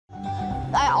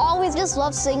I always just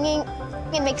love singing.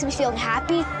 It makes me feel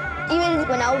happy. Even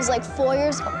when I was like 4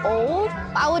 years old,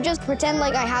 I would just pretend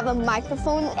like I have a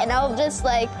microphone and I would just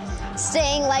like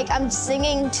saying like I'm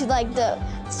singing to like the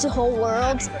whole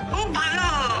world.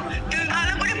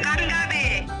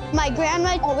 My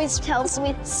grandma always tells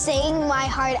me sing my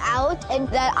heart out and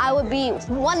that I would be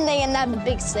one day in that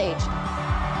big stage.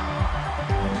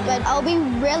 But I'll be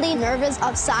really nervous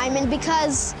of Simon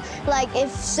because, like, if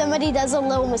somebody does a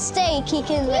little mistake, he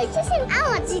can, like... I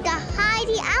want to see the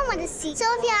Heidi. I want to see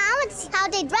Sophia. I want to see how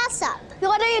they dress up.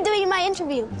 What are you doing in my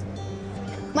interview?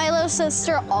 My little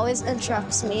sister always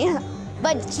interrupts me,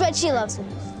 but she loves me.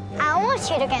 I want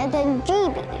you to get the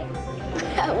GB.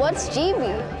 What's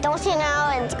GB? Don't you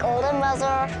know it's golden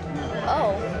buzzer?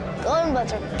 Oh, golden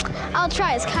buzzer. I'll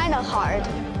try. It's kind of hard.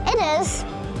 It is.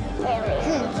 Really.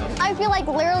 I feel like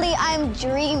literally I'm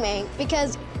dreaming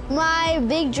because my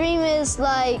big dream is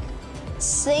like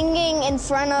singing in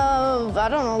front of, I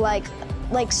don't know, like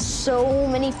so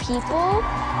many people.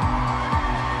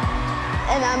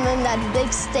 And I'm in that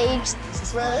big stage.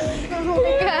 Oh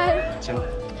my God.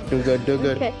 Do good, do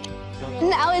good. Okay.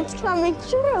 Now it's coming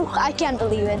true. I can't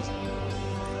believe it.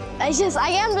 I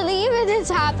can't believe it is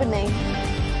happening.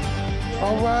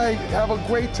 All right, have a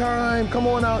great time. Come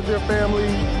on out there, family.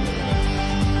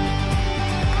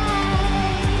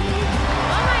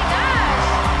 Oh my gosh.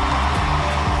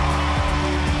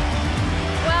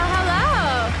 Well,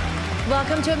 hello.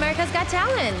 Welcome to America's Got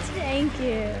Talent. Thank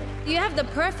you. You have the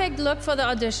perfect look for the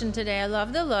audition today. I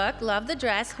love the look, love the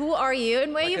dress. Who are you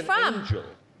and where are you from? Angel.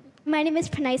 My name is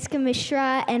Praniska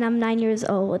Mishra, and I'm 9 years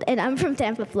old, and I'm from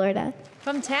Tampa, Florida.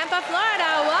 From Tampa,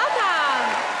 Florida.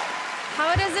 Welcome.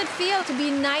 How does it feel to be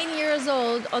 9 years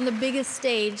old on the biggest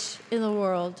stage in the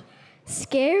world?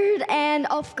 Scared and,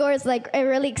 of course, like,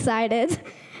 really excited.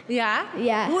 Yeah?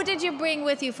 Yeah. Who did you bring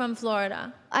with you from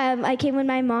Florida? I came with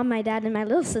my mom, my dad, and my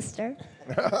little sister.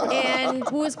 And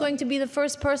who is going to be the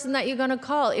first person that you're going to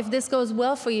call if this goes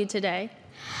well for you today?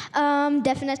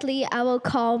 Definitely, I will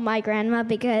call my grandma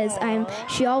because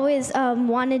she always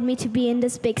wanted me to be in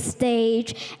this big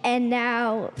stage, and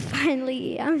now,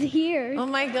 finally, I'm here. Oh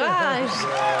my gosh.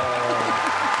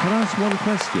 Can I ask one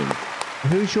question?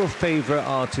 Who's your favorite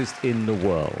artist in the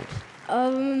world?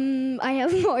 I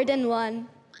have more than one.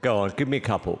 Go on, give me a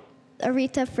couple.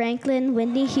 Aretha Franklin,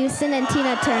 Whitney Houston, and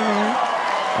Tina Turner.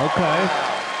 Okay.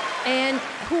 And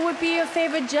who would be your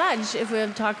favorite judge if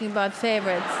we're talking about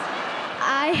favorites?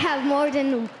 I have more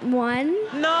than one.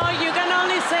 No, you can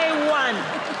only say one.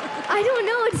 I don't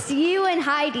know, it's you and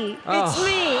Heidi. Oh. It's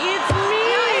me, it's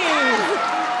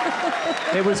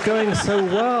me. It was going so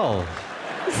well.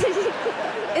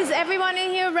 Is everyone in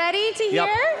here ready to hear? Yep.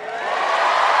 All right,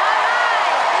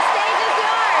 the stage is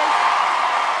yours.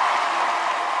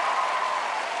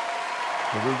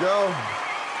 Here we go.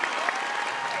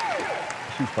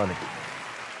 She's funny.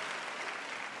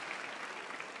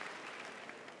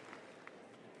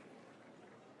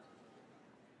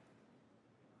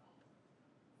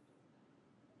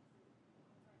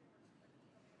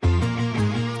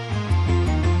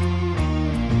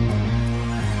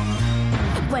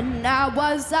 When I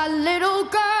was a little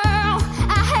girl,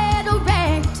 I had a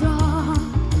rag doll,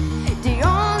 the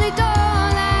only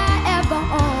doll I ever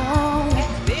owned.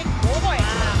 Big boy.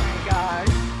 Oh my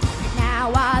gosh. Now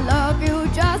I love you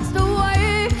just the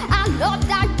way I love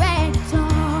that rag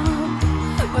doll,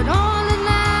 but only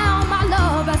now my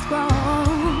love has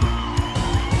grown.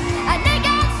 And it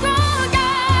gets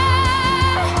stronger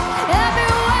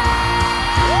everywhere,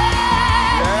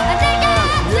 and it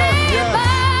gets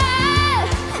deeper.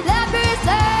 Let me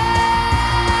say,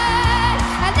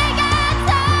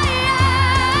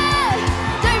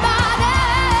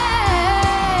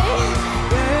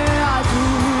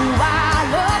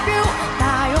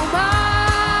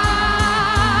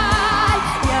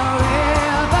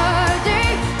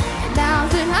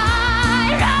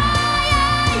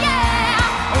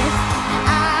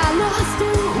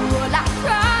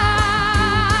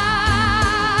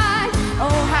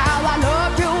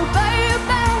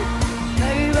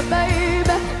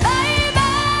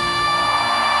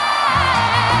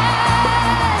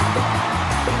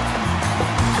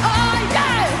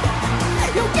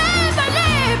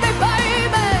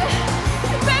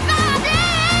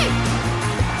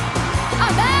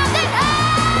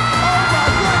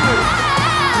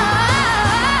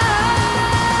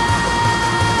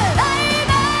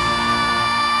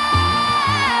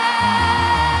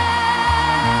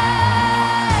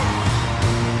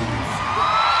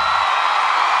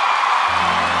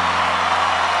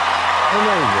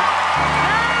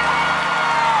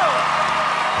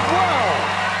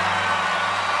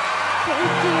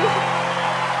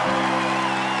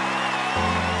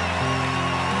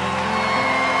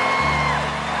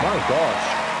 gosh.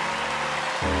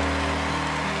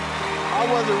 I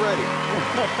wasn't ready.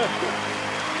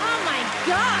 Oh my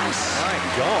gosh! My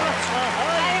gosh.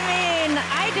 I mean,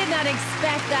 I did not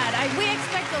expect that. We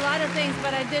expect a lot of things,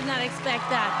 but I did not expect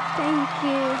that. Thank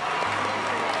you.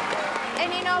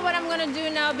 And you know what I'm gonna do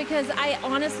now, because I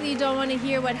honestly don't want to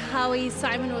hear what Howie,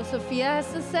 Simon, or Sophia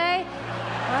has to say.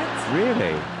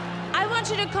 Really? I want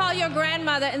you to call your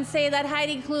grandmother and say that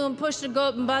Heidi Klum pushed the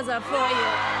golden buzzer for you.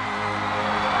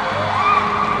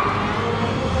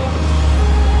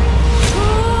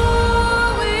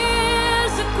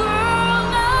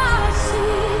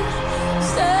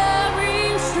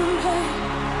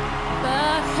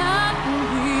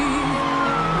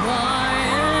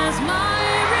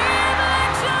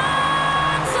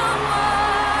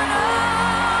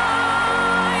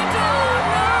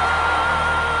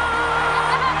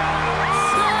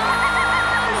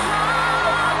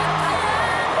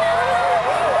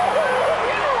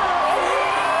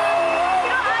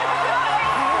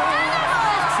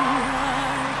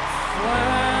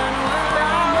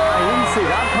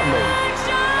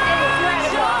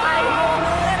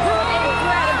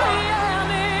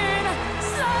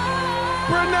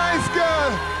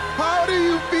 How do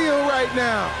you feel right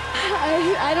now?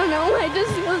 I don't know. I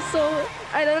just feel so.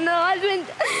 I don't know.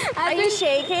 Are you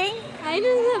shaking? I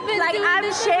just have been like I'm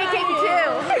shaking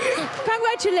too.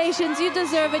 Congratulations, you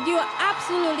deserve it. You are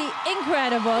absolutely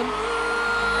incredible.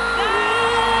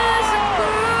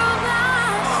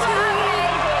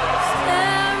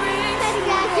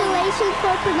 Congratulations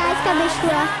for Praniska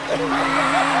Mishra.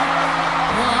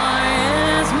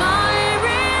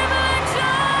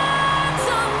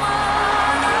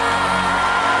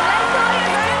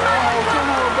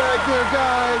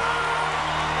 Guys.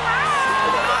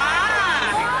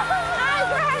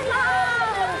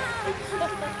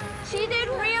 She did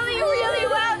really, really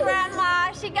well,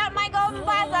 Grandma. She got my golden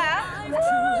buzzer.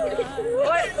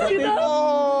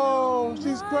 Oh,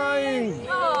 she's crying.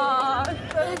 I'm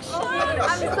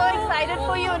so excited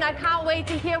for you, and I can't wait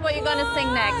to hear what you're gonna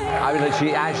sing next. I mean,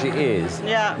 she actually is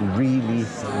Yeah. really,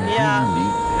 Yeah.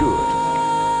 really good.